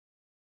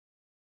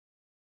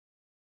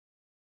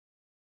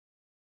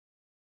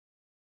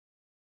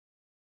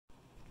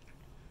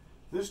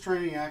This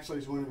training actually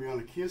is going to be on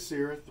a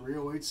Kyocera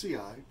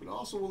 308ci, but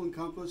also will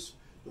encompass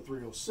the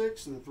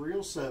 306 and the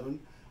 307,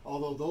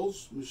 although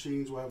those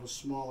machines will have a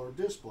smaller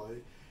display.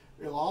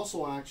 It'll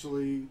also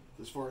actually,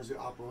 as far as the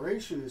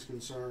operation is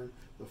concerned,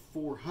 the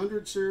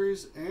 400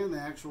 series and the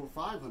actual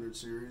 500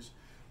 series,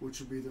 which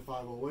would be the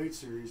 508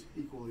 series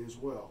equally as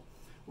well.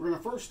 We're going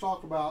to first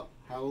talk about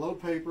how to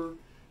load paper.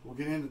 We'll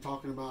get into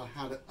talking about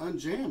how to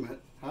unjam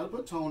it, how to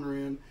put toner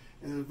in,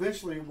 and then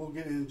eventually we'll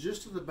get in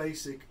just to the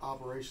basic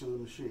operation of the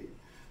machine.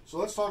 So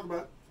let's talk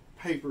about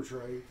paper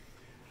tray.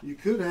 You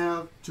could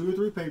have 2 or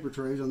 3 paper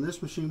trays. On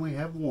this machine we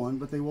have 1,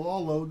 but they will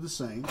all load the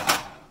same.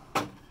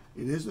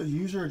 It is a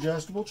user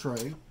adjustable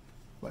tray.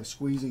 By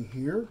squeezing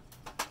here,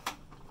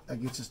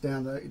 that gets us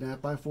down to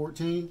 8.5 by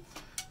 14,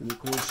 and of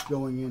course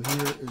going in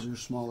here is your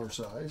smaller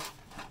size.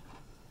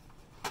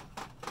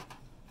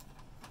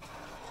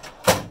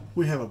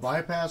 We have a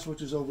bypass,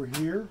 which is over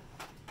here.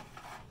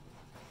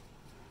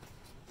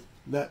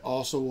 That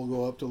also will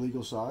go up to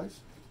legal size,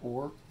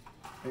 or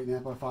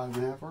 8.5 by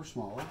 5.5 or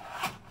smaller.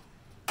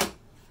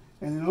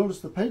 And then notice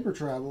the paper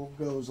travel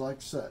goes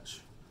like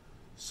such.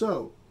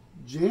 So,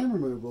 jam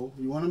removal,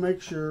 you want to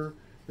make sure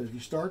that if you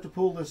start to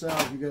pull this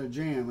out, you got a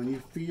jam and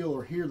you feel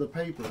or hear the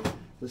paper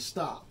to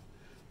stop.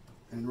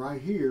 And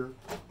right here,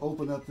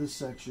 open up this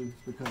section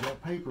because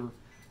that paper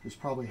is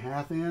probably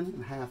half in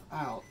and half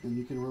out, and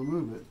you can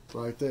remove it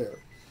right there.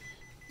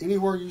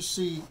 Anywhere you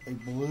see a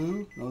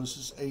blue, notice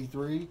this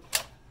A3,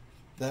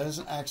 that is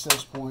an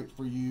access point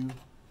for you.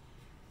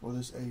 Or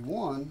this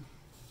A1,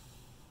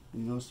 you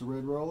notice the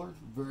red roller,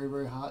 very,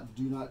 very hot.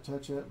 Do not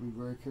touch that. Be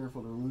very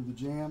careful to remove the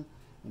jam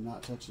and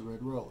not touch the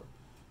red roller.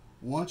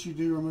 Once you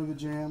do remove the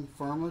jam,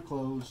 firmly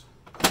close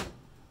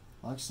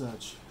like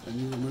such, and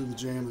you remove the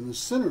jam in the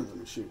center of the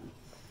machine.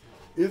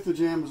 If the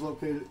jam is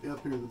located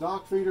up here in the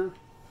dock feeder,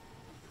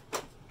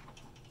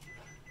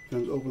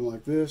 comes open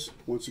like this.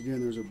 Once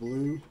again, there's a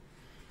blue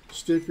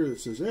sticker that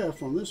says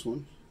F on this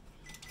one.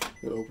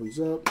 It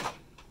opens up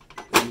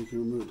and you can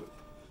remove it.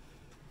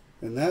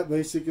 And that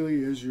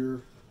basically is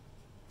your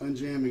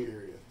unjamming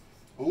area.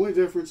 Only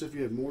difference, if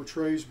you have more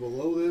trays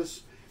below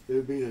this, there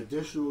would be an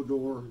additional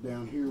door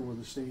down here where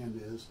the stand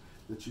is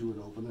that you would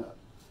open up.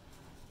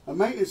 A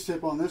maintenance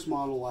tip on this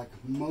model, like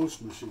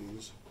most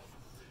machines,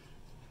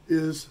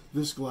 is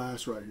this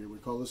glass right here. We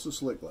call this a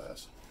slick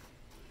glass.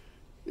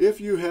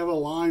 If you have a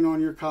line on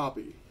your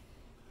copy,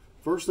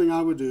 first thing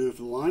I would do, if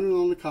the line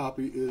on the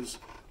copy is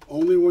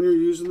only when you're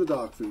using the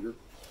dock feeder,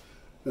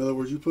 in other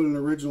words, you put an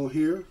original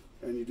here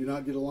and you do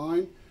not get a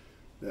line,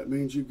 that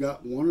means you've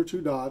got 1 or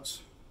 2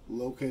 dots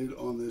located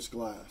on this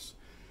glass.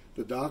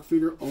 The dock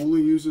feeder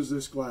only uses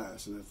this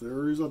glass, and if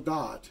there is a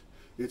dot,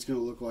 it's going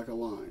to look like a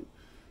line.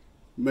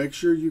 Make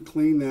sure you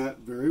clean that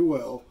very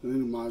well, and then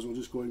you might as well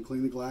just go ahead and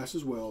clean the glass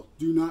as well.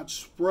 Do not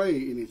spray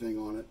anything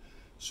on it.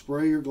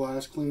 Spray your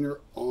glass cleaner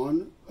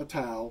on a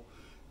towel,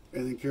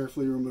 and then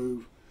carefully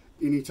remove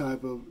any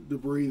type of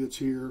debris that's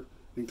here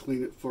and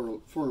clean it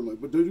firmly.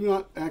 But do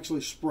not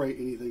actually spray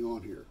anything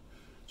on here.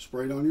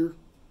 Spray it on your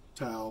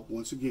towel,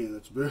 once again,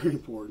 that's very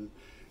important,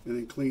 and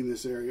then clean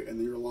this area, and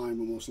then your line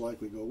will most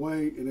likely go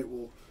away, and it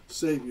will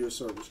save you a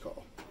service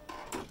call.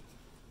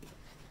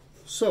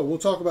 So we'll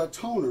talk about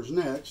toners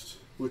next,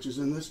 which is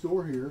in this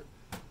door here.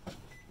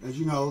 As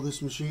you know,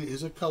 this machine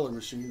is a color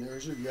machine.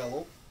 There's your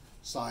yellow,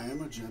 cyan,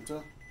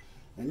 magenta,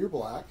 and your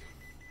black.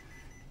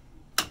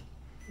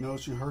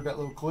 Notice you heard that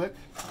little click.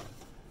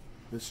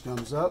 This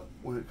comes up.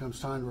 When it comes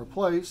time to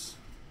replace,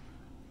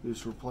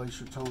 just replace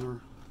your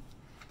toner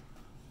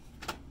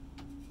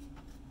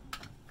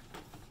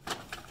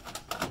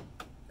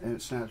and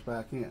it snaps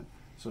back in.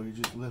 So you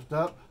just lift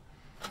up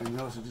and you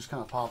notice it just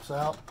kind of pops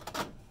out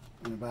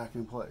and back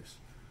in place.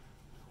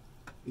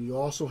 You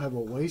also have a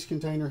waste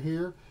container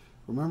here.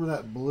 Remember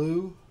that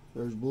blue?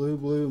 There's blue,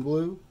 blue, and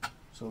blue.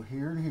 So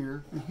here and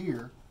here and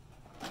here,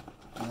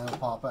 and that'll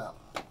pop out.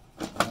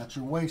 And that's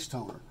your waste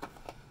toner.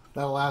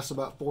 That'll last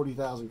about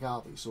 40,000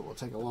 copies, so it'll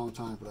take a long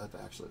time for that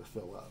to actually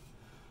fill up.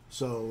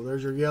 So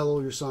there's your yellow,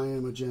 your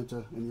cyan,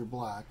 magenta, and your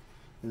black.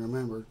 And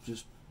remember,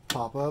 just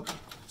pop up,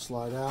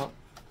 slide out,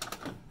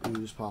 and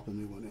you just pop a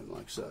new one in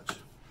like such.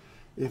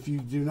 If you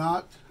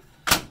cannot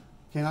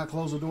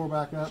close the door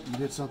back up, you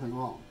did something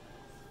wrong.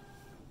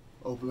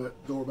 Open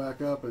that door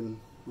back up and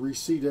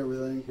reseat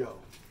everything, go.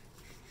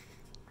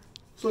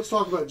 So let's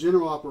talk about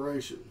general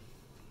operation.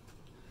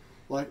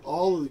 Like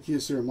all of the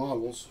Kyocera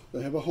models,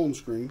 they have a home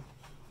screen,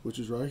 which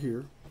is right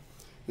here.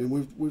 And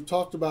we've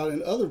talked about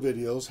in other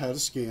videos how to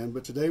scan,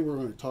 but today we're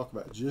going to talk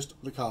about just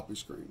the copy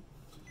screen,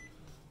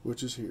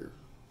 which is here.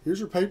 Here's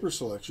your paper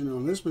selection.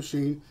 On this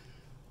machine,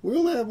 we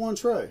only have 1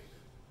 tray,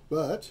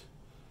 but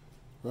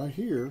right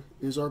here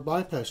is our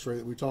bypass tray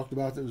that we talked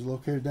about that was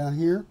located down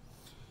here.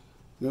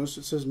 Notice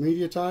it says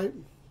media type.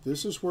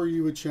 This is where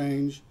you would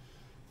change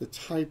the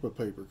type of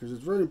paper, because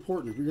it's very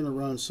important. If you're going to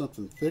run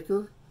something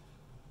thicker,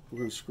 we're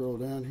going to scroll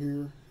down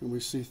here and we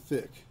see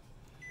thick.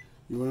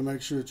 You want to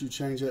make sure that you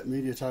change that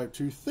media type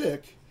to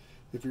thick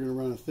if you're going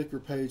to run a thicker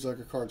page like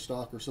a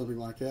cardstock or something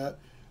like that,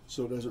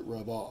 so it doesn't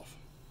rub off.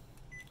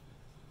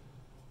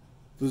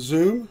 The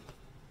zoom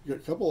You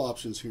got a couple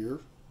options here.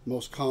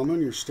 Most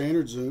common, your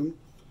standard zoom,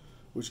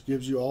 which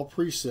gives you all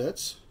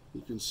presets.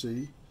 You can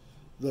see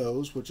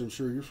those, which I'm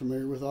sure you're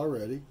familiar with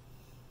already.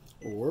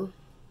 Or,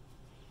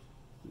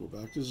 go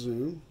back to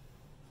zoom.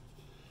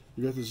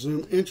 You got the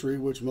zoom entry,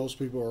 which most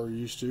people are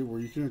used to, where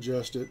you can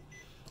adjust it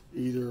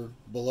either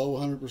below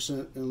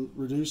 100% and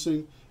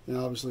reducing, and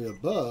obviously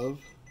above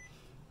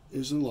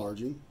is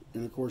enlarging.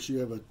 And of course you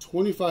have a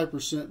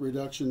 25%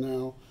 reduction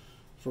now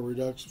for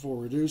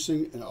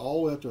reducing, and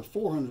all the way up to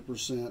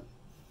 400%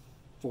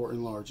 for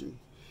enlarging.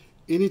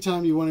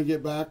 Anytime you want to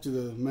get back to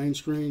the main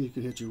screen, you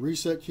can hit your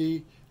reset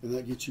key, and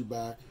that gets you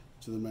back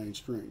to the main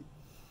screen.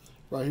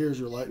 Right here is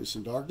your lightness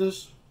and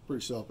darkness,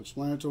 pretty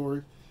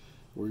self-explanatory,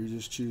 where you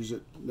just choose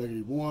it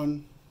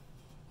 -1.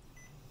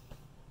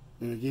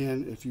 And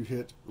again, if you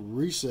hit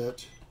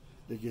reset,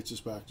 it gets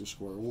us back to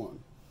square one.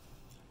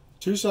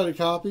 Two-sided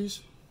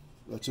copies,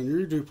 that's under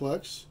your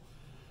duplex.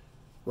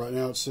 Right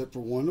now it's set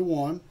for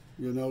 1:1.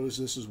 You'll notice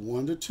this is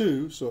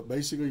 1:2, so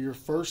basically your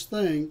first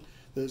thing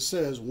that it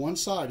says one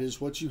side is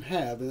what you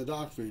have in the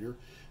dock feeder,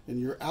 and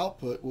your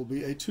output will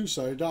be a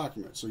two-sided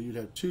document. So you'd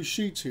have two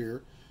sheets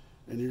here,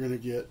 and you're going to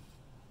get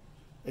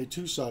a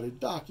two-sided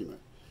document.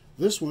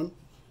 This one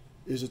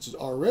is it's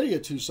already a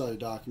two-sided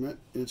document,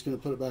 and it's going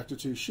to put it back to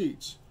two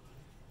sheets.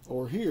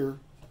 Or here,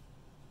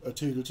 a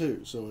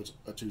 2:2. So it's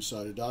a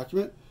two-sided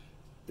document.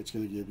 It's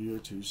going to give you a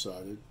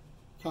two-sided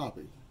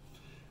copy.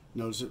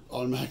 Notice it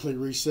automatically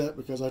reset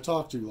because I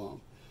talked too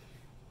long.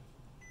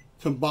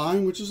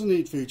 Combine, which is a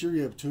neat feature.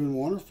 You have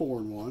 2-in-1 or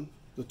 4-in-1.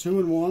 The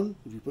 2-in-1,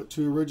 if you put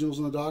two originals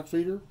in the dock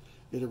feeder,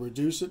 it'll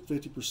reduce it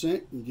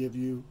 50% and give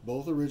you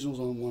both originals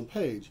on one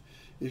page.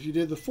 If you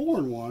did the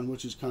 4-in-1,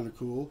 which is kind of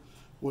cool,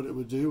 what it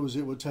would do is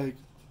it would take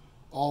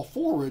all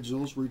four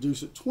originals,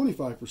 reduce it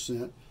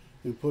 25%,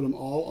 and put them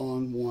all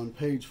on one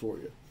page for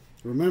you.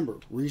 Remember,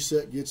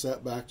 reset gets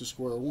that back to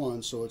square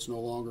one, so it's no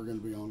longer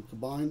going to be on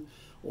combine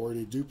or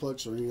any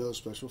duplex or any other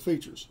special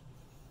features.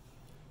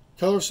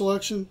 Color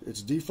selection,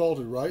 it's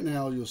defaulted right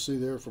now, you'll see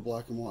there for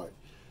black and white.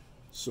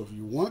 So if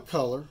you want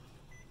color,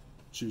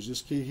 choose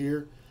this key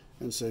here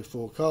and say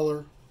full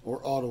color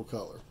or auto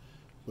color.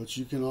 But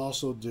you can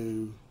also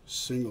do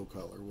single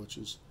color, which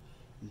is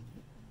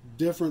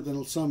different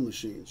than some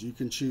machines. You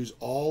can choose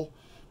all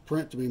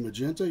print to be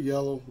magenta,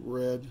 yellow,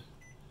 red,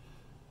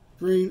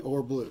 green,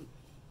 or blue,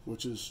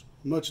 which is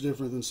much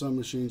different than some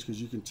machines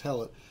because you can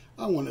tell it,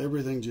 I want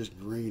everything just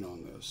green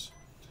on this.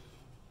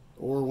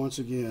 Or once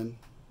again,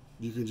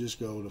 you can just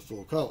go to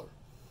full color.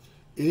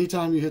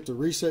 Anytime you hit the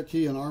reset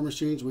key on our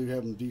machines, we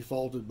have them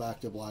defaulted back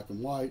to black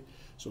and white.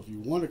 So if you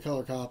want a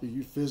color copy,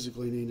 you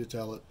physically need to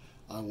tell it,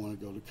 I want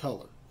to go to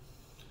color.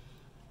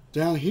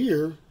 Down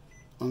here,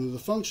 under the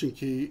function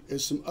key,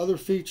 is some other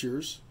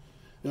features.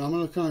 And I'm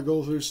going to kind of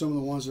go through some of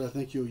the ones that I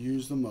think you'll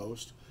use the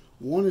most.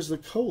 One is the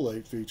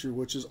collate feature,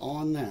 which is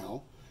on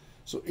now.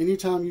 So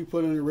anytime you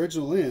put an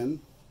original in,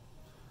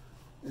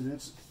 and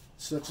it's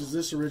such as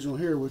this original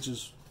here, which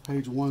is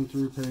page 1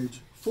 through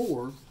page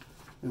 4,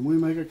 and we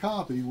make a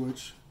copy,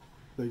 which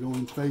they go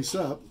in face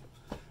up,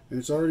 and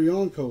it's already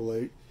on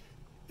collate,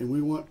 and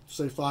we want,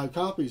 say, 5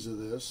 copies of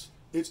this,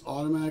 it's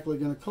automatically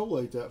going to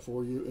collate that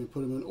for you and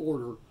put them in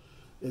order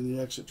in the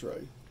exit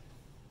tray.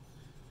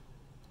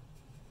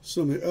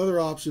 Some of the other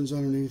options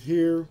underneath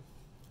here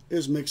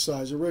is mixed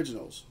size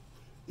originals.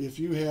 If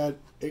you had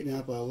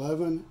 8.5 by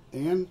 11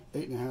 and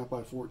 8.5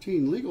 by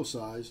 14 legal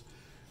size,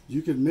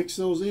 you could mix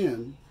those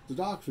in the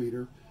dock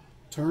feeder,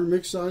 turn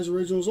mixed size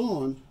originals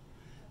on,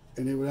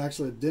 and it would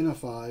actually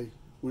identify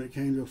when it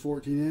came to a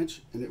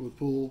 14-inch, and it would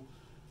pull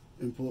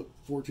and put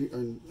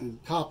 14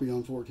 and copy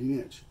on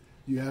 14-inch.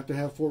 You have to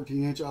have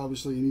 14-inch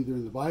obviously in either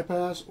in the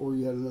bypass or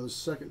you had another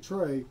second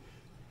tray.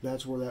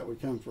 That's where that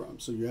would come from.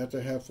 So you have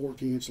to have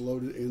 14-inch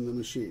loaded in the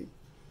machine.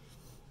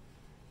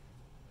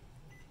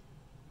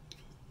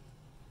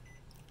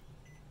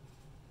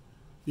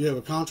 You have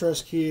a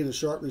contrast key and a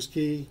sharpness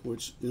key,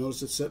 which you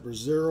notice it's set for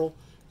 0.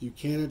 You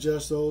can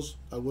adjust those.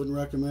 I wouldn't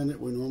recommend it.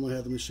 We normally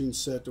have the machine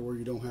set to where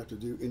you don't have to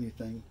do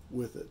anything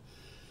with it.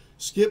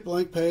 Skip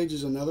blank page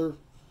is another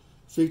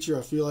feature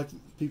I feel like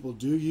people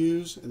do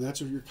use, and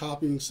that's if you're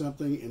copying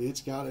something and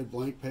it's got a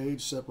blank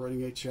page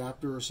separating a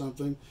chapter or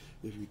something.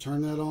 If you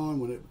turn that on,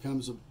 when it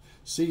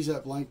sees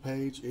that blank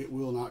page, it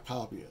will not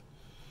copy it.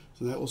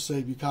 So that will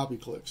save you copy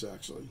clicks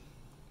actually.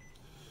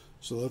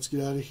 So let's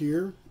get out of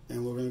here,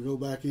 and we're going to go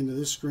back into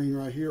this screen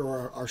right here,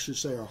 or I should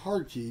say our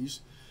hard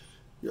keys.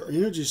 Your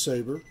energy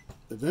saver,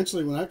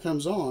 eventually when that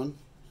comes on,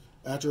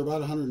 after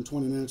about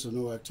 120 minutes of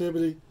no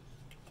activity,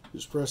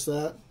 just press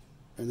that,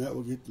 and that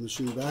will get the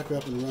machine back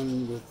up and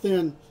running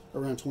within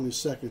around 20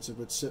 seconds if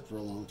it's sit for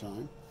a long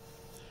time.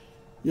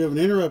 You have an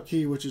interrupt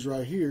key, which is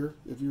right here.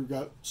 If you've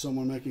got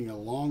someone making a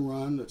long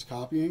run that's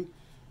copying,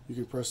 you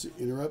can press the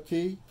interrupt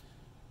key.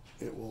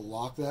 It will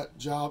lock that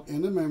job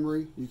into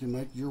memory. You can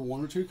make your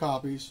 1 or 2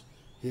 copies,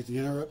 hit the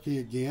interrupt key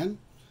again,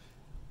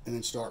 and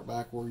then start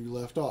back where you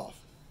left off.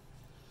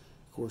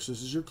 Of course,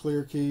 this is your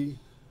clear key,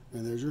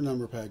 and there's your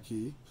number pad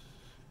key.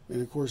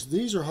 And of course,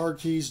 these are hard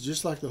keys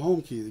just like the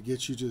home key that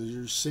gets you to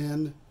your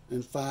send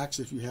and fax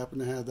if you happen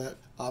to have that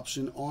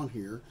option on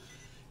here.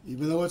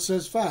 Even though it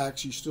says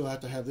fax, you still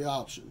have to have the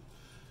option.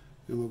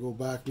 And we'll go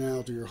back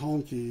now to your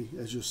home key,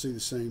 as you'll see the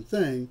same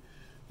thing.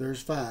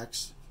 There's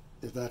fax.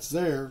 If that's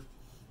there,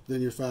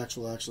 then your fax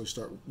will actually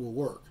will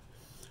work.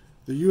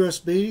 The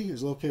USB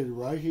is located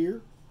right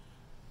here.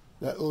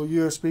 That little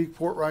USB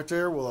port right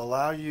there will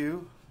allow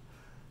you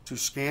to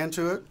scan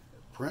to it,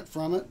 print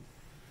from it.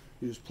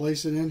 You just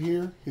place it in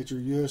here, hit your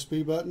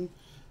USB button,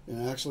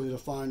 and actually it'll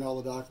find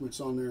all the documents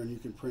on there, and you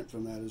can print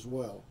from that as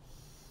well.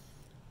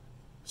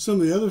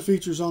 Some of the other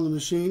features on the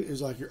machine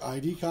is like your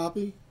ID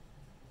copy.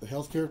 The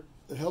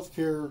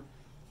healthcare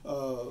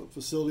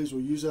facilities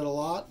will use that a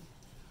lot.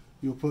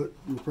 You'll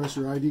press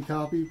your ID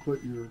copy,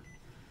 put your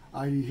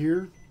ID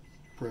here,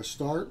 press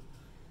start,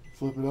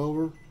 flip it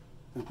over,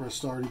 and press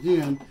start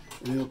again,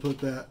 and it'll put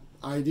that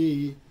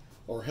ID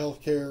or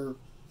healthcare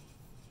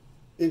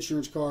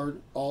insurance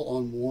card all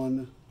on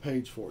one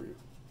page for you.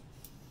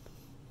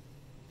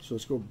 So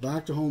let's go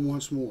back to home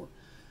once more.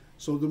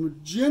 So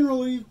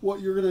generally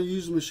what you're going to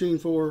use the machine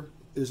for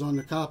is on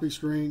the copy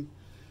screen,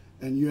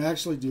 and you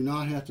actually do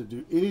not have to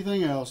do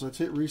anything else. Let's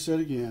hit reset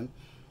again.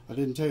 I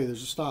didn't tell you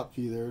there's a stop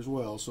key there as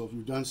well. So if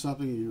you've done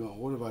something and you go,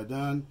 what have I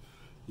done?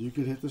 You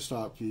can hit the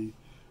stop key.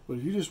 But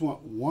if you just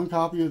want one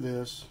copy of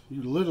this,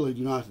 you literally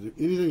do not have to do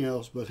anything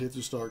else but hit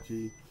the start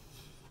key.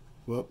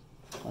 Well,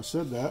 I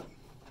said that.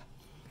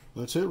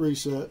 Let's hit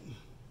reset.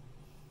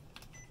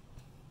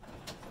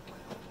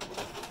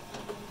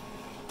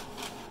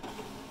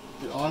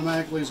 It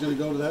automatically is going to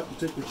go to that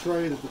particular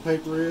tray that the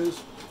paper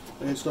is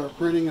and start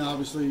printing.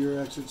 Obviously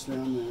your exit's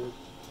down there.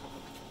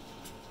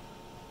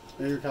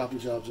 And your copy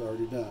job's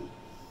already done.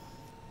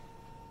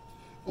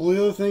 Only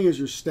other thing is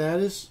your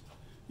status.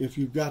 If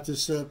you've got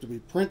this set up to be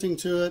printing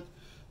to it,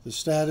 the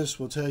status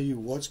will tell you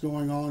what's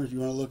going on. If you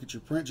want to look at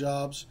your print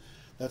jobs,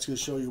 that's going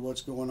to show you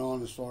what's going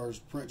on as far as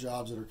print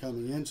jobs that are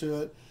coming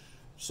into it.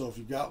 So if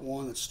you've got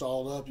one that's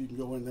stalled up, you can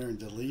go in there and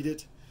delete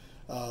it.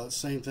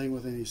 Same thing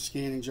with any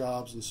scanning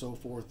jobs and so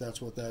forth.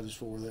 That's what that is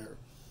for there.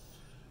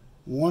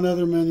 One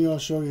other menu I'll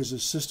show you is the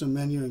system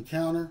menu and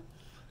counter.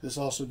 This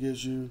also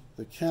gives you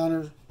the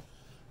counter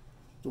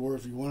to where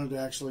if you wanted to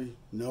actually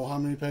know how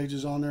many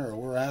pages on there, or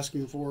we're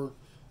asking for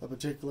a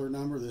particular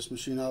number. This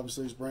machine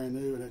obviously is brand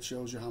new, and it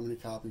shows you how many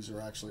copies are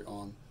actually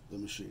on the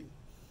machine.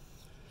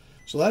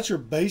 So that's your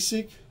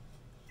basic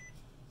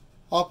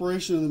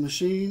operation of the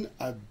machine.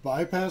 I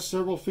bypassed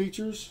several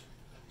features,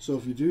 so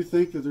if you do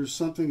think that there's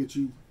something that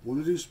you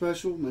want to do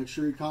special, make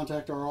sure you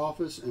contact our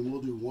office, and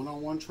we'll do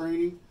one-on-one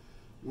training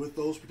with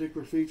those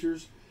particular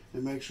features,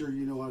 and make sure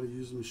you know how to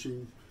use the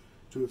machine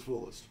to its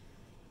fullest.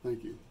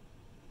 Thank you.